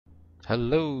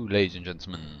Hello, ladies and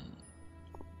gentlemen.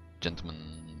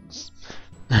 Gentlemen's.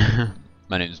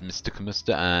 My name is Mr.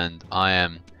 Commuster, and I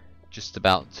am just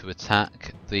about to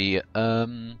attack the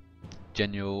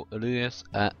General Elias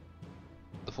at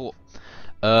the fort.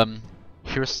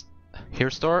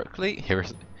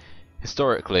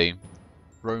 Historically,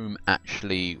 Rome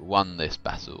actually won this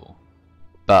battle,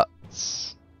 but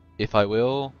if I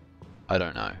will, I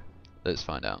don't know. Let's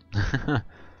find out.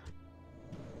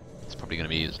 It's probably going to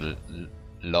be as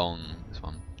long, this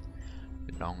one.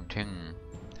 Long thing.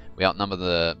 We outnumber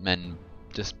the men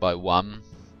just by one.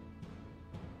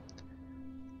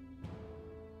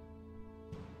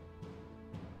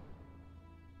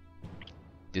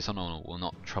 Dishonor will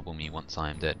not trouble me once I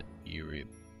am dead.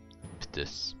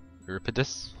 Euripides.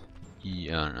 Euripides?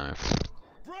 Yeah, I don't know.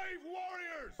 Brave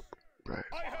warriors! Brave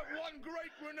I have warriors. won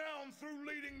great renown through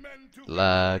leading men to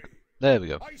Lag. victory. There we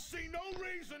go. I see no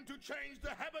reason to change the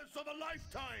habits of a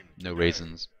lifetime. No today.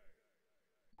 reasons.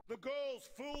 The Gauls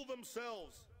fool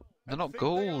themselves. They're and not think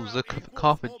Gauls, they they're are equals or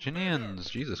Carthaginians. better.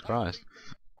 Jesus I Christ.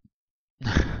 think-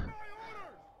 My orders!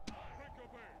 Break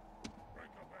away!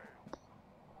 Break away!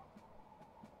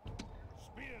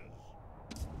 Spears!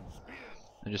 Spears!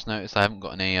 I just noticed I haven't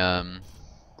got any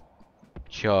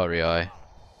Charii,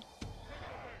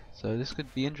 so this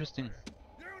could be interesting.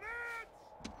 Units!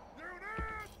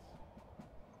 Units!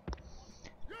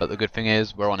 But the good thing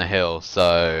is we're on a hill,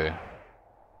 so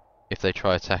if they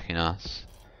try attacking us,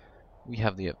 we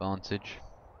have the advantage.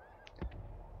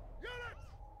 Units!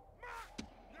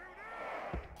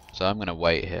 Units! So I'm gonna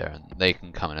wait here and they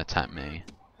can come and attack me.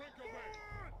 Break away!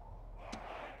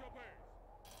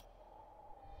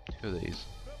 Break away! Who are these?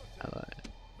 Hello.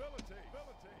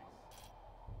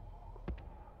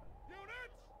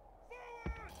 Units!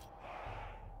 Forward!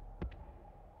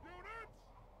 Units!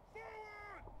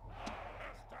 Forward!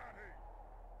 Astarte!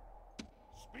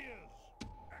 Spears!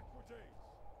 Equites!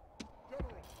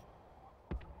 General!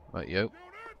 Right, yo. Units!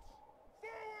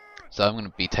 Forward! So I'm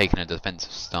gonna be taking a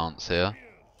defensive stance here.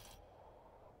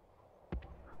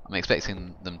 I'm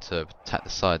expecting them to attack the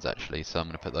sides actually, so I'm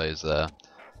gonna put those there.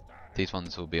 These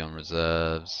ones will be on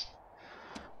reserves.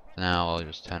 For now I'll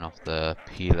just turn off the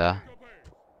peeler.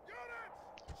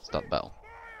 Start the battle.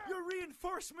 Your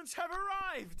reinforcements have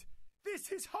arrived!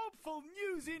 This is hopeful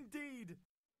news indeed!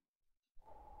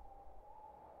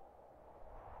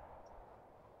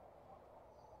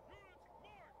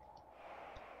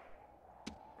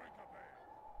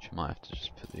 Which I might have to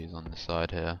just put these on the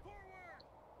side here.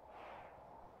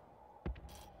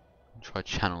 And try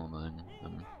channeling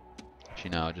them.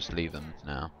 Actually no, I'll just leave them for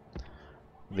now.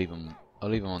 I'll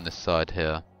leave them on this side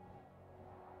here.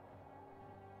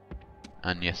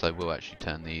 And yes, I will actually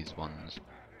turn these ones,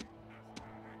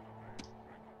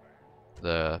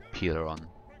 the peeler on.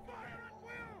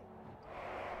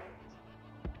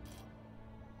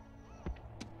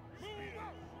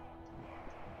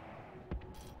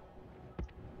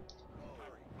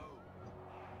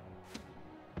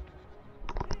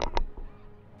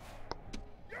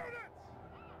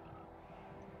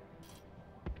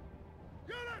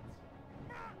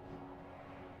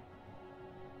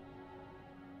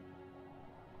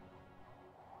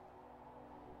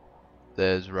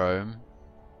 There's Rome.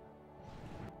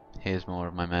 Here's more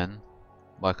of my men.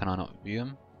 Why can I not view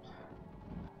them?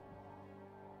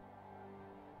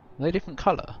 Are they different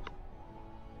colour?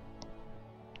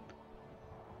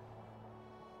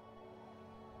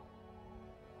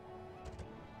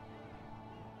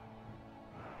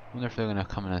 I wonder if they're going to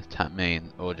come and attack me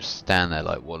or just stand there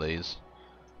like Wallies,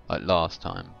 like last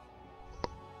time.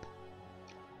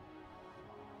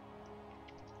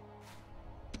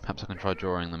 Perhaps I can try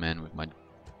drawing them in with my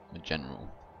general,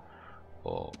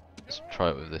 or let's try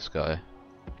it with this guy.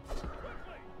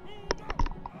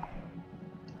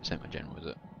 This ain't my general, is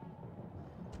it?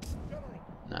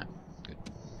 No. Good.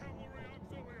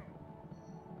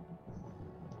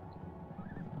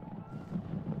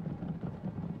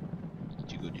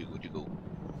 Jiggle, jiggle, jiggle.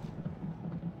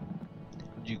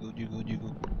 Jiggle, jiggle,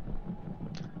 jiggle.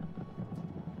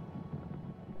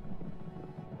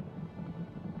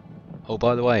 Oh,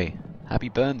 by the way, Happy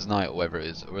Burns Night or whatever it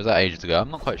is, or was that ages ago?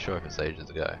 I'm not quite sure if it's ages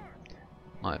ago.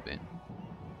 Might have been.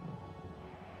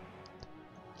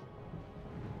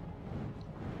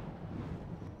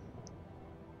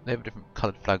 They have a different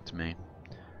coloured flag to me.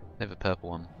 They have a purple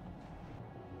one.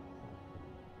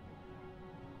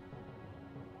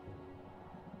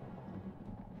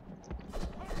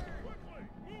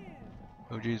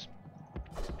 Oh jeez.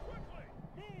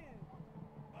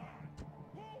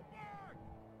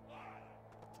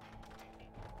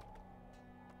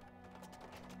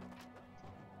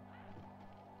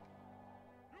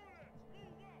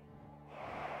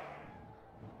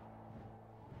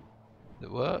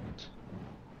 It worked?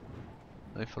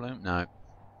 They follow him? No.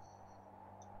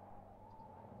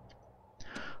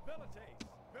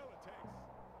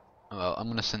 Well, I'm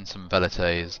going to send some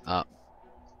velites up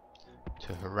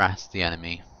to harass the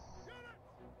enemy.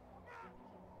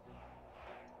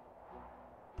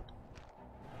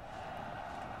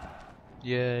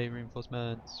 Yay,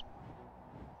 reinforcements!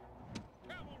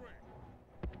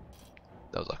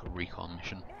 That was like a recon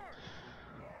mission.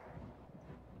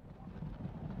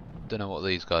 Don't know what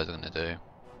these guys are going to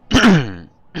do.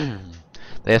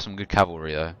 They have some good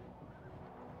cavalry though.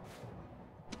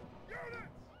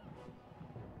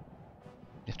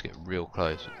 You have to get real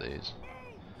close with these.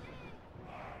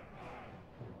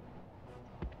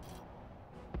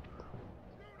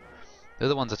 They're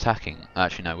the ones attacking.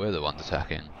 Actually, no, we're the ones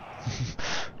attacking.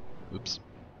 Oops.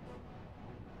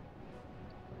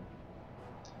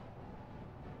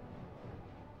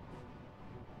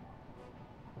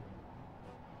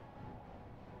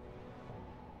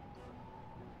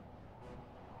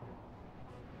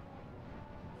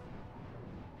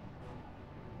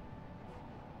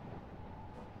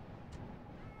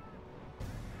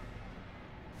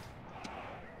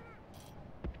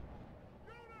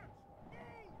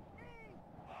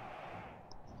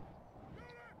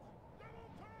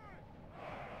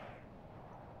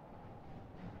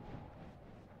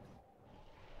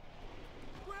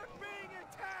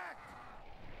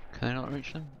 Can I not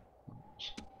reach them?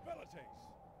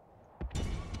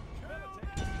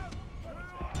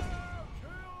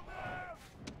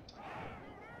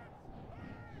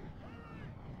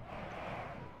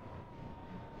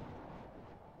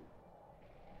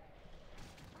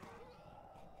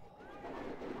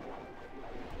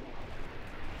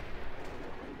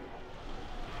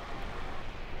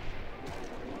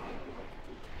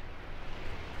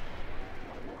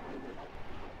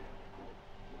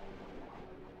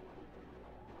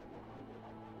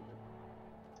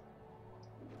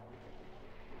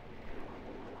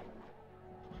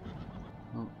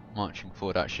 Marching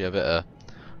forward, actually, I better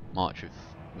march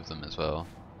with them as well.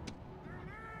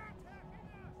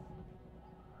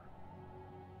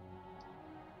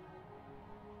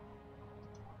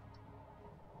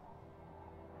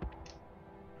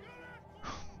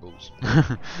 Balls.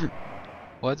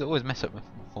 Why does it always mess up with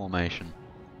formation?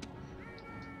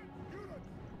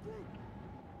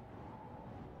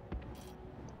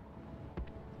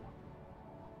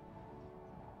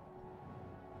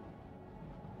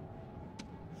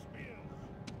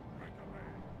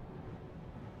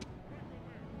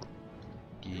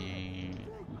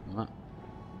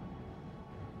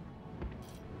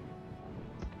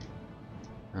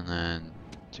 And then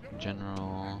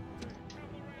general,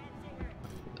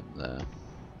 put them there.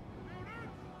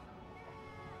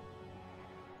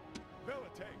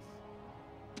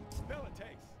 Destroy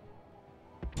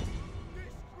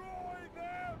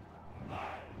them!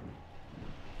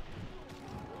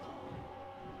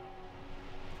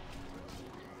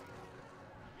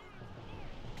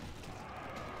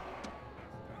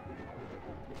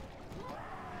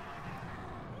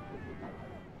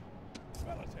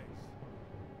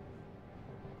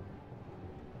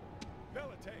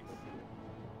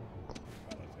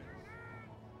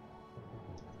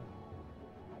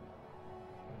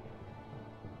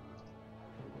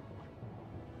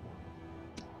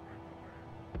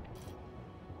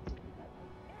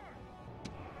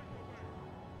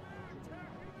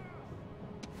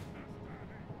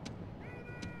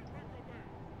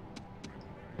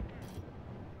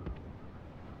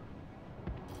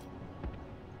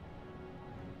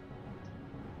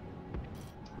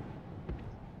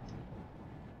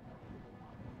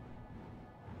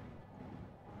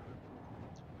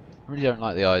 I really don't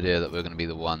like the idea that we're going to be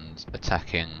the ones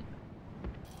attacking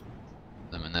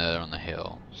them and they're on the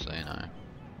hill, so you know.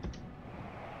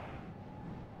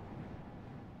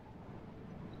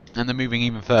 And they're moving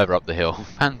even further up the hill.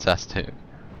 Fantastic.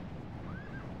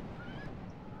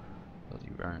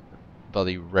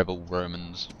 Bloody rebel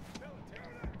Romans.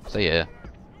 Stay here.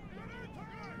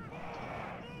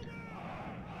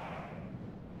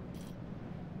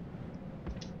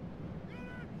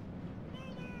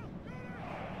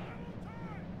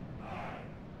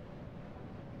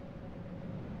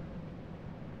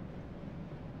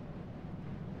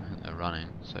 I think they're running,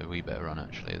 so we better run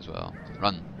actually as well.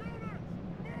 Run!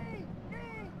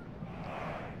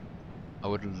 I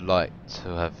would like to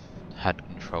have had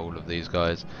control of these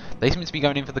guys. They seem to be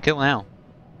going in for the kill now,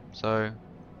 so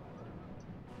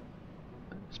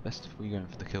it's best if we go in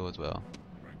for the kill as well.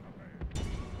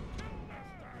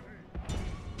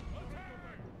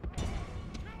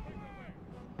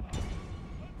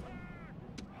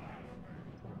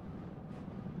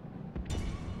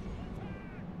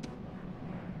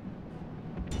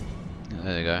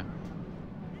 There you go.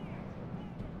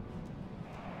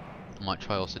 I might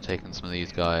try also taking some of these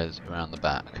guys around the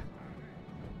back.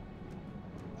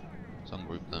 So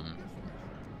ungroup them.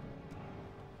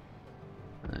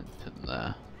 And put them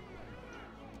there.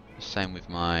 Same with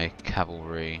my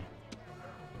cavalry.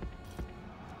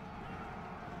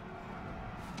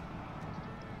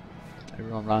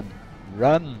 Everyone run!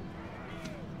 Run!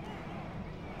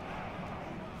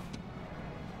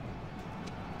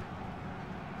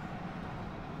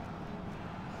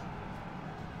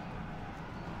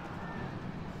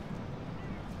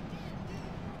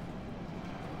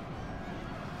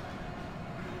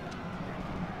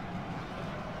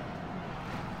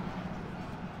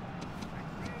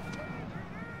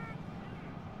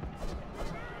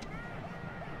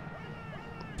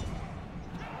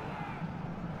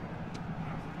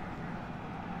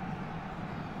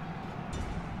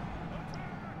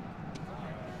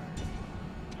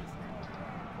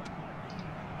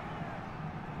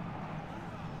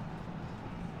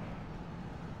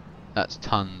 That's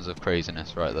tons of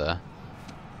craziness right there.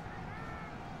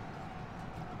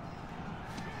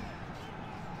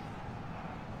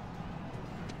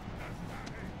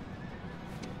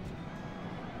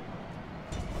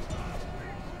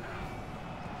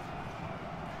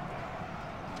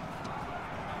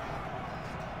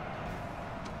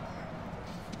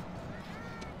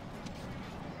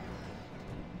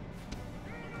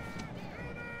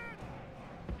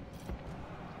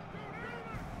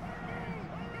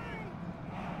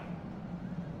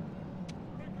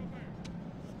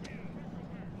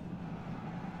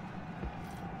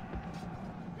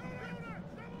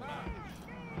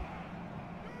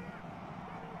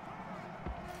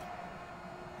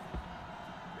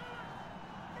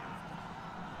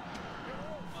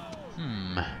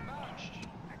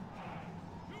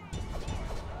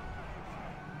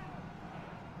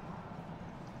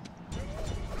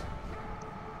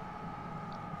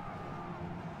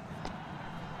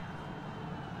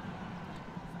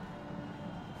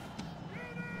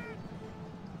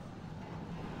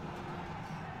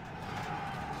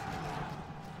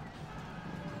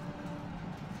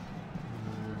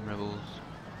 Rebels.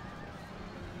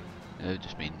 They've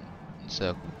just been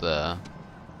encircled there.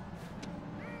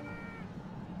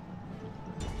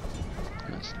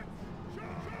 That's,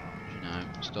 you know,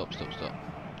 stop.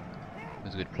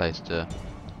 There's a good place to.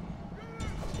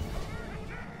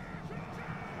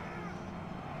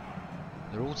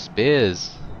 They're all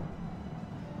spears.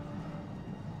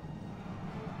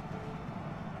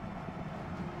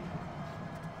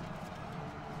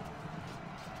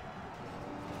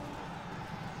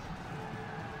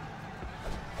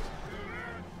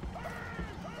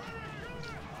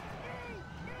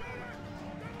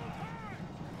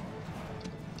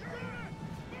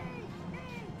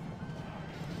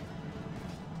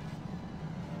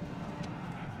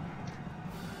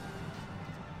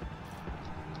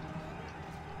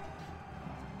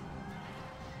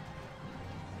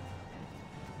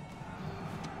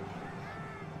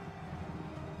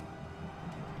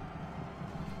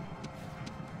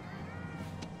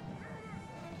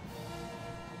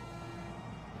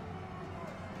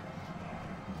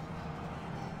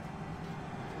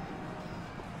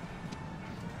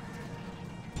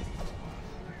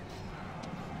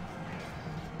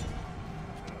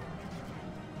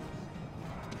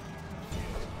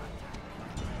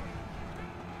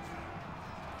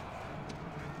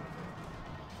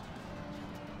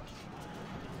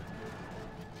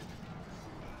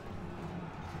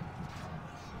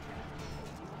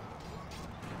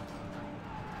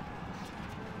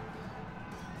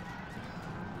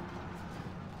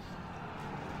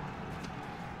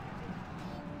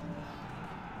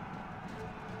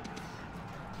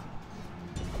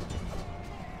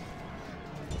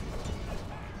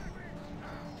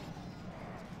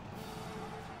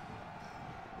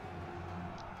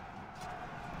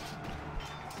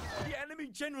 The enemy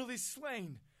general is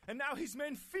slain, and now his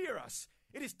men fear us.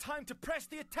 It is time to press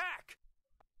the attack.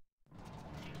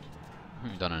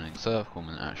 We've done an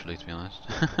encirclement actually, to be honest.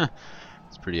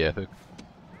 It's pretty epic.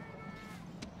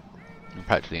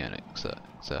 Practically an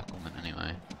encirclement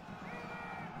anyway.